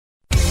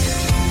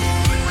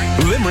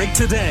Limerick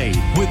Today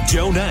with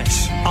Joe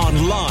Nash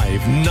on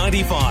Live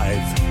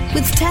 95.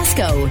 With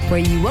Tesco, where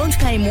you won't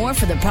pay more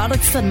for the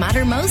products that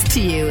matter most to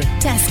you.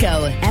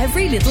 Tesco,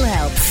 every little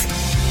helps.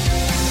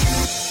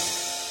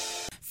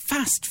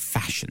 Fast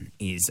fashion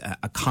is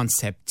a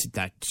concept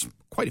that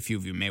quite a few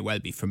of you may well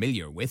be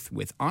familiar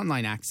with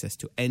online access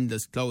to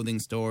endless clothing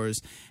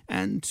stores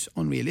and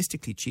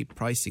unrealistically cheap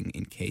pricing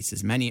in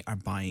cases many are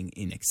buying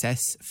in excess.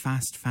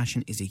 Fast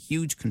fashion is a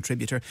huge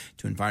contributor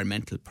to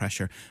environmental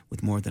pressure,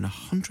 with more than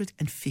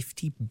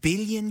 150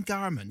 billion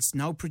garments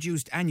now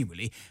produced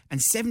annually and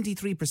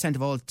 73%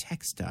 of all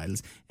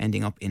textiles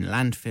ending up in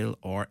landfill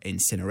or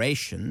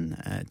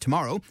incineration.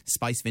 Tomorrow,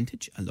 Spice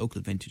Vintage, a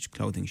local vintage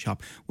clothing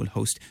shop, will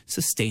host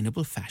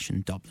Sustainable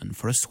Fashion Dublin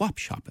for a swap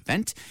shop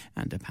event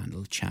and a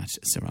panel chat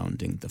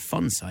surrounding the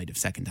fun side of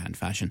second-hand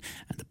fashion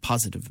and the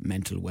positive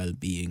mental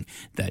well-being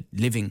that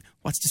living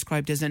what's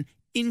described as an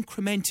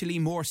incrementally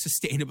more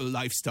sustainable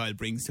lifestyle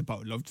brings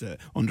about. Love to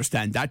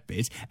understand that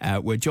bit.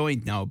 We're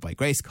joined now by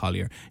Grace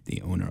Collier,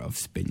 the owner of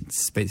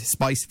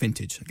Spice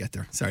Vintage, I'll get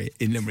there, sorry,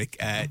 in Limerick,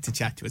 to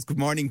chat to us. Good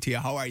morning to you.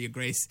 How are you,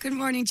 Grace? Good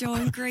morning, Joe.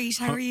 I'm great.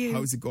 How are you?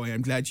 How's it going?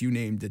 I'm glad you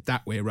named it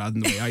that way rather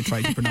than the way I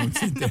tried to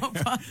pronounce it. No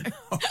bother.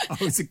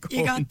 How's it going?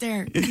 You got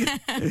there.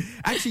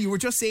 Actually, you were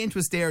just saying to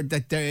us there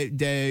that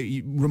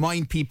you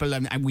remind people,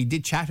 and we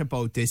did chat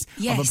about this,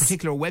 yes, of a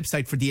particular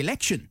website for the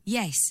election.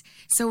 Yes.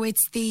 So it's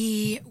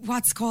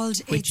what's called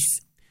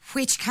it's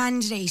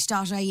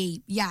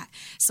whichcandidate.ie. Yeah.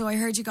 So I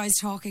heard you guys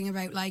talking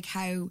about like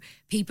how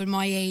people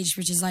my age,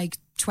 which is like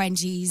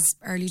 20s,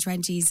 early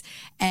 20s,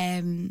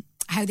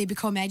 how they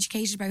become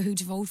educated about who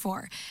to vote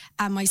for.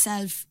 And my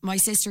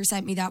sister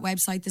sent me that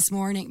website this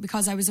morning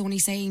because I was only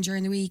saying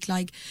during the week,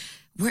 like,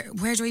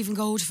 where do I even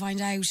go to find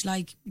out,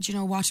 like, do you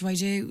know, what do I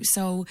do?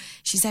 So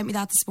she sent me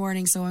that this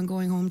morning, so I'm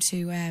going home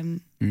to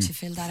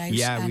fill that out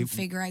and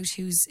figure out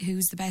who's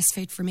the best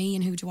fit for me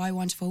and who do I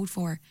want to vote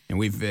for. And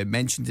we've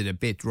mentioned it a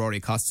bit. Rory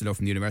Costello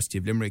from the University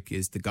of Limerick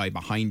is the guy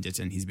behind it,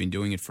 and he's been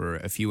doing it for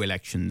a few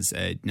elections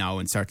now,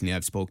 and certainly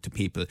I've spoke to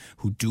people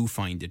who do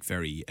find it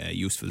very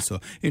useful. So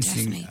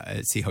interesting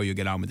see how you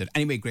get on with it.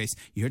 Anyway, Grace,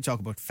 you heard talk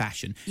about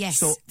fashion. Yes.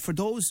 So for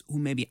those who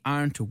maybe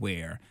aren't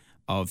aware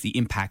of the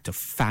impact of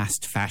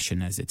fast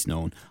fashion as it's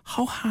known,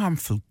 how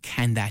harmful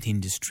can that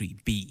industry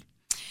be?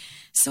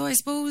 So I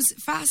suppose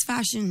fast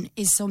fashion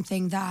is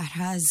something that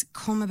has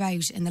come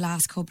about in the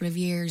last couple of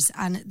years,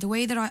 and the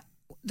way that I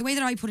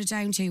put it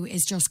down to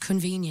is just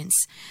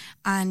convenience,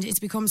 and it's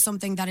become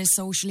something that is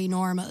socially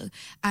normal,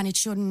 and it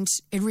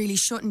really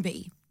shouldn't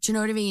be. Do you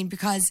know what I mean?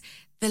 Because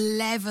the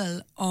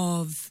level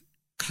of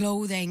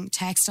clothing,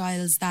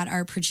 textiles that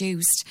are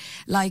produced,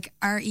 like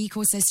our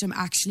ecosystem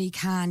actually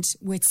can't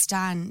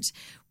withstand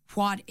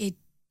what it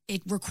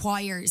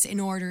requires in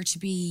order to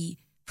be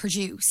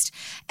produced.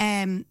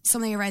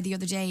 Something I read the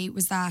other day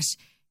was that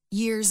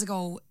years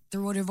ago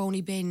there would have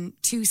only been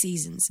 2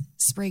 seasons: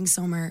 spring,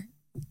 summer,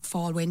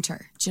 fall,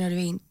 winter. Do you know what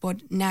I mean?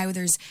 But now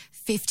there's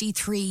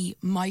 53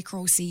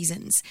 micro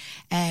seasons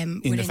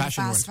within the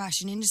fast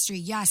fashion industry.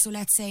 Yeah, so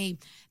let's say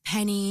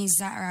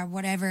Pennies or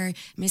whatever,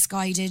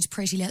 Misguided,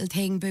 Pretty Little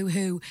Thing,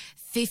 Boohoo,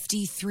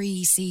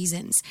 53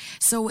 seasons.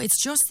 So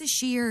it's just the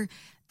sheer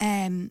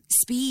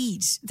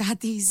speed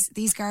that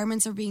these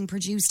garments are being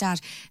produced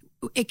at.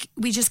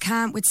 We just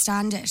can't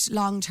withstand it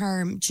long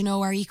term. Do you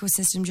know, our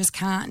ecosystem just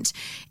can't.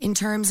 In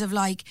terms of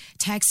like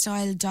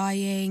textile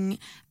dyeing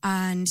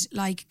and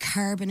like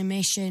carbon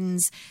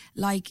emissions,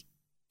 like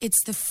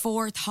it's the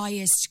 4th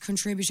highest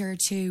contributor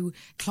to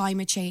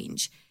climate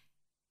change.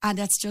 And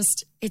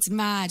it's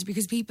mad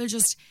because people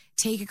just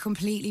take it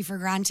completely for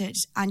granted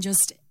and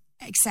just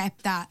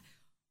accept that,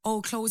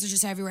 oh, clothes are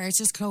just everywhere. It's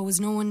just clothes.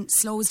 No one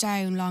slows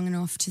down long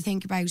enough to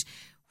think about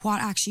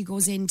what actually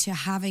goes into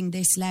having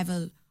this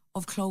level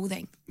of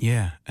clothing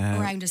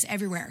around us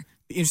everywhere.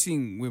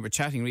 Interesting, we were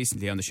chatting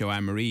recently on the show.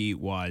 Anne-Marie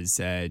was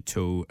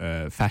to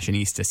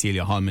fashionista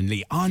Celia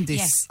Holman-Lee on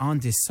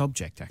this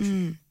subject,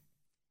 actually.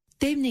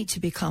 They need to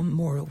become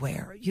more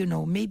aware.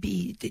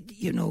 Maybe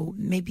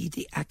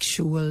the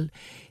actual.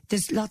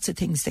 There's lots of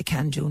things they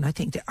can do, and I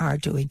think they are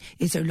doing.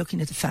 Is they're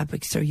looking at the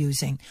fabrics they're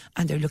using,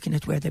 and they're looking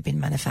at where they've been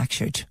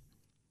manufactured.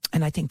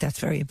 And I think that's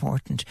very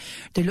important.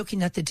 They're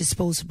looking at the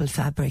disposable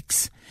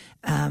fabrics,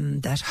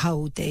 that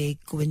how they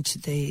go into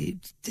the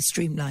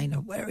streamline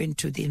or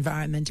into the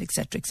environment,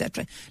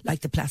 etc., like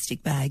the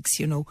plastic bags.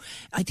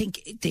 I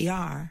think they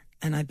are.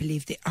 And I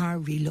believe they are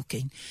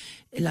re-looking.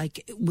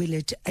 Like, will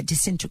it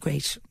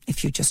disintegrate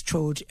if you just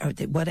throw it or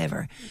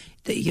whatever?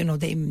 They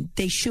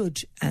should,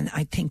 and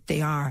I think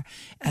they are,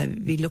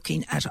 be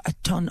looking at a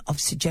ton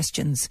of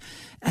suggestions.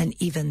 And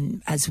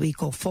even as we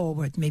go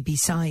forward, maybe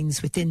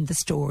signs within the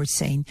stores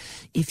saying,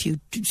 if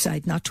you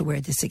decide not to wear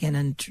this again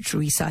and to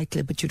recycle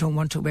it, but you don't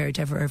want to wear it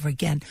ever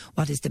again,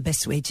 what is the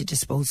best way to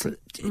dispose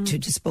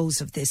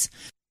of this?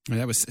 Well,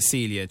 that was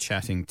Celia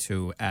chatting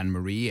to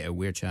Anne-Marie.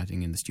 We're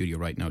chatting in the studio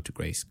right now to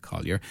Grace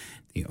Collier,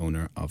 the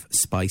owner of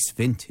Spice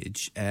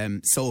Vintage.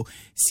 So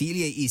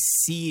Celia is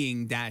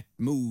seeing that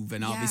move,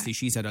 and obviously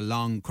she's had a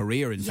long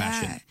career in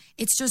fashion.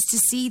 It's just to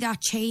see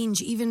that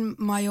change. Even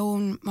my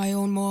own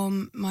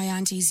mum, my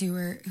aunties who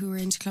are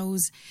into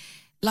clothes,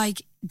 like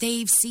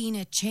they've seen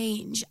it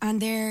change,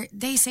 and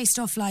they say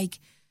stuff like,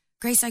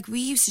 Grace, like we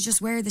used to just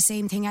wear the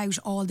same thing out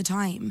all the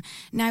time.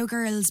 Now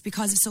girls,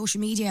 because of social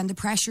media and the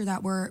pressure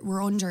that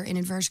we're under, in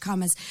inverted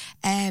commas,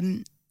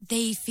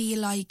 they feel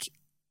like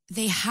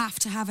they have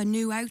to have a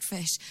new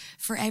outfit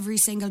for every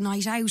single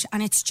night out,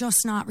 and it's just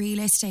not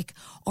realistic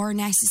or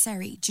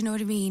necessary. Do you know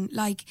what I mean?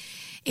 Like,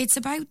 it's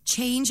about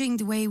changing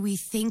the way we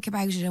think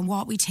about it and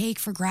what we take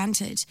for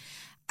granted,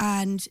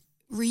 and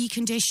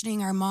reconditioning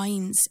our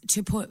minds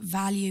to put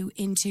value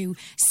into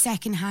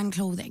second-hand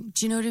clothing.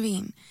 Do you know what I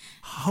mean?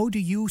 How do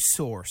you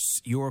source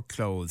your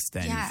clothes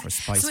then for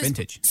Spice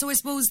Vintage? So I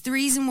suppose the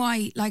reason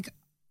why, like,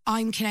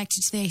 I'm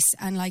connected to this,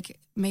 and like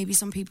maybe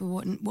some people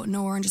wouldn't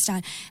know or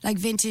understand, like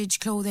vintage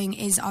clothing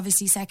is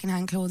obviously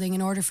second-hand clothing.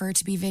 In order for it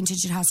to be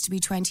vintage, it has to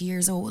be 20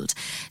 years old.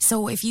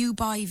 So if you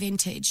buy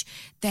vintage,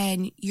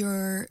 then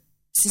you're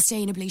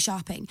sustainably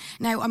shopping.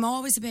 Now, I'm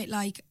always a bit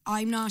like,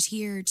 I'm not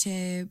here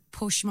to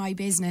push my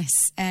business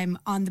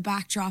on the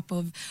backdrop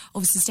of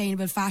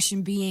sustainable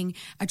fashion being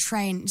a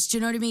trend. Do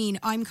you know what I mean?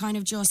 I'm kind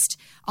of just,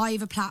 I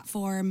have a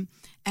platform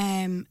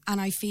and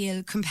I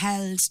feel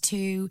compelled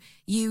to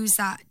use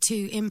that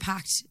to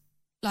impact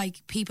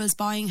like people's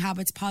buying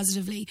habits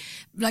positively.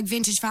 Like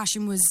vintage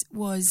fashion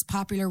was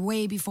popular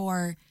way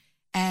before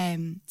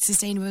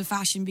sustainable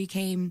fashion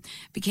became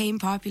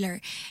popular.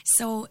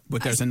 So,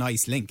 but there's a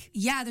nice link.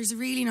 Yeah, there's a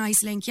really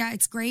nice link. Yeah,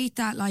 it's great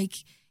that like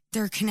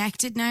they're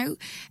connected now.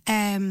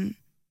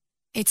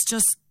 It's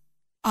just,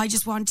 I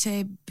just want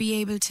to be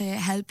able to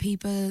help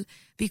people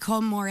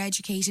become more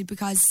educated,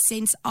 because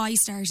since I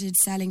started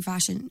selling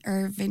fashion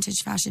or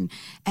vintage fashion,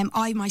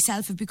 I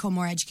myself have become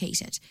more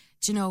educated.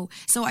 Do you know?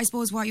 So I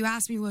suppose what you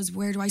asked me was,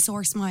 where do I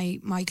source my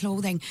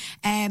clothing?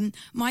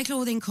 My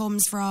clothing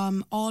comes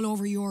from all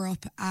over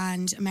Europe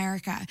and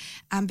America,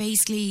 and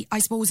basically, I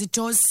suppose it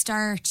does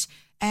start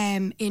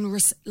through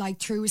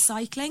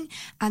recycling,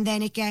 and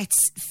then it gets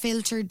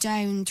filtered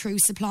down through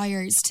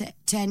suppliers to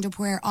end up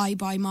where I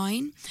buy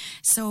mine.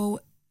 So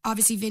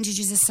obviously vintage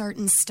is a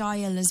certain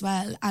style as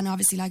well, and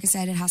obviously, like I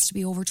said, it has to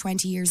be over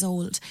 20 years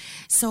old.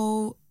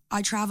 So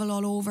I travel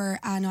all over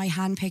and I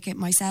handpick it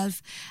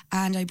myself,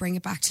 and I bring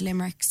it back to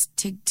Limerick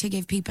to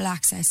give people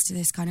access to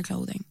this kind of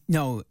clothing.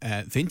 No,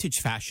 vintage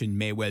fashion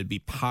may well be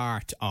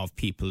part of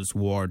people's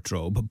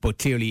wardrobe, but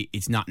clearly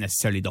it's not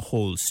necessarily the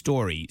whole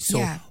story.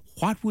 So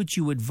what would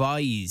you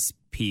advise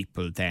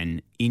people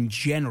then in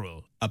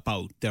general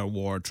about their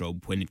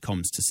wardrobe when it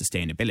comes to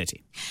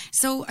sustainability?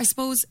 So I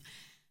suppose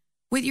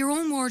with your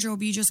own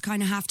wardrobe, you just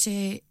kind of have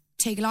to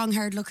take a long,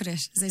 hard look at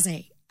it, as I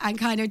say, and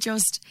kind of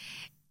just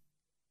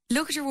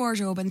look at your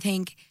wardrobe and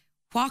think,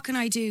 what can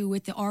I do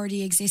with the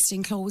already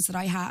existing clothes that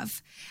I have?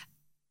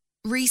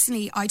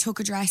 Recently, I took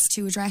a dress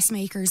to a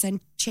dressmaker's and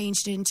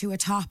changed it into a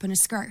top and a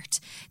skirt.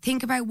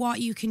 Think about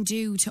what you can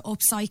do to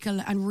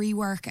upcycle and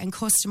rework and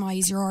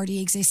customise your already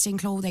existing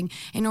clothing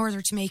in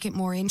order to make it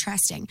more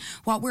interesting.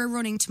 What we're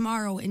running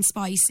tomorrow in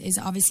Spice is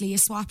obviously a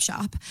swap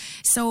shop.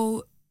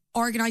 So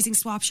organising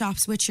swap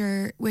shops with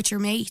your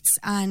mates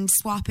and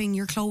swapping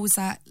your clothes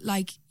that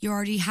like you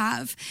already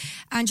have,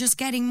 and just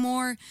getting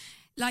more,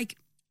 like,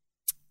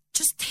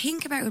 just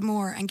think about it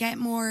more and get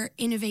more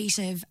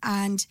innovative.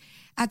 And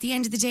at the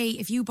end of the day,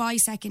 if you buy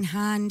second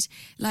hand,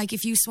 like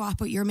if you swap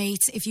with your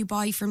mates, if you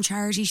buy from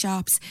charity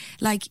shops,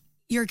 like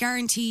you're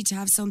guaranteed to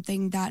have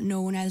something that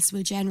no one else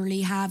will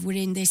generally have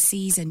within this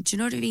season. Do you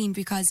know what I mean?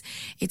 Because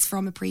it's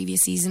from a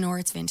previous season, or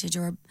it's vintage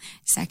or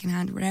second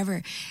hand or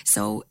whatever.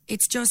 So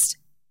it's just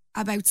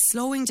about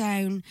slowing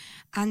down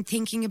and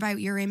thinking about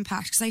your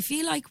impact. Because I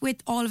feel like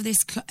with all of this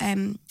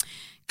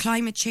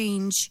climate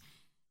change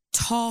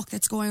talk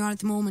that's going on at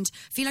the moment,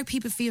 I feel like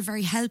people feel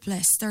very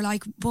helpless. They're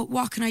like, but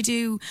what can I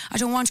do? I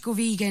don't want to go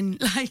vegan.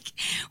 Like,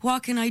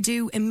 what can I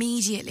do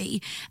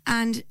immediately?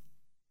 And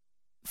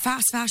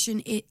fast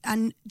fashion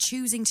and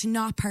choosing to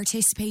not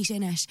participate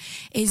in it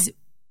is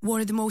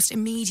one of the most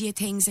immediate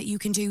things that you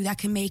can do that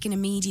can make an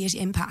immediate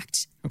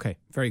impact. Okay,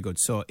 very good.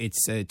 So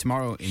it's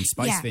tomorrow in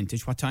Spice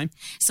Vintage. What time?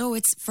 So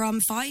it's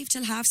from 5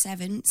 till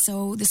 7:30.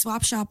 So the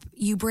swap shop,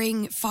 you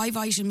bring 5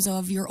 items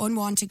of your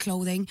unwanted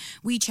clothing.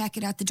 We check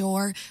it at the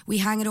door. We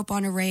hang it up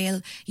on a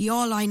rail. You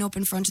all line up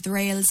in front of the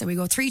rails. So we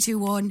go 3, 2,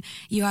 1.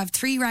 You have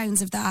 3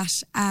 rounds of that.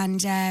 And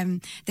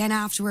then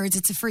afterwards,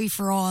 it's a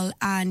free-for-all.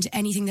 And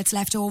anything that's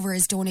left over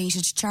is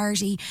donated to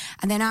charity.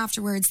 And then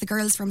afterwards, the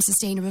girls from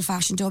Sustainable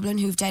Fashion Dublin,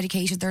 who've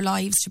dedicated their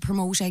lives to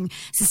promoting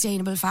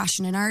sustainable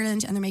fashion in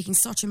Ireland, and they're making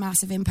such a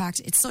massive massive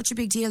impact. It's such a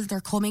big deal that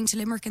they're coming to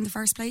Limerick in the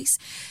first place.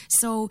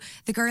 So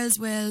the girls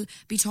will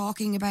be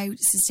talking about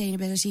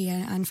sustainability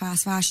and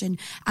fast fashion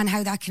and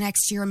how that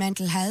connects to your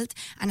mental health,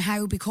 and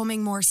how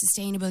becoming more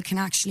sustainable can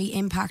actually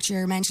impact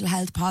your mental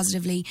health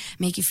positively,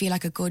 make you feel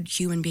like a good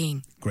human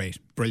being. Great,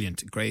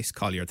 brilliant. Grace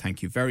Collier,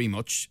 thank you very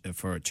much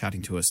for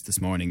chatting to us this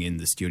morning in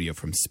the studio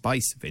from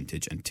Spice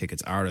Vintage, and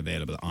tickets are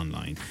available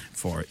online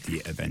for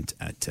the event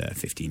at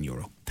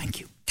 €15. Thank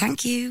you.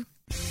 Thank you.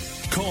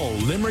 Call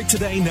Limerick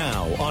today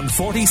now on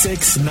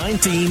 46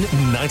 19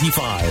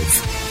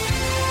 95.